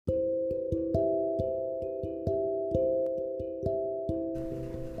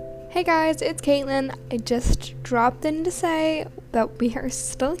Hey guys, it's Caitlin. I just dropped in to say that we are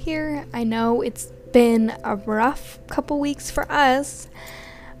still here. I know it's been a rough couple weeks for us,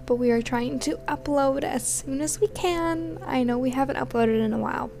 but we are trying to upload as soon as we can. I know we haven't uploaded in a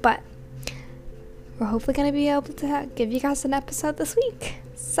while, but we're hopefully going to be able to give you guys an episode this week.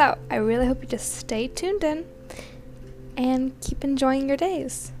 So I really hope you just stay tuned in and keep enjoying your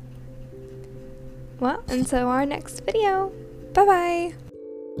days. Well, until our next video. Bye bye.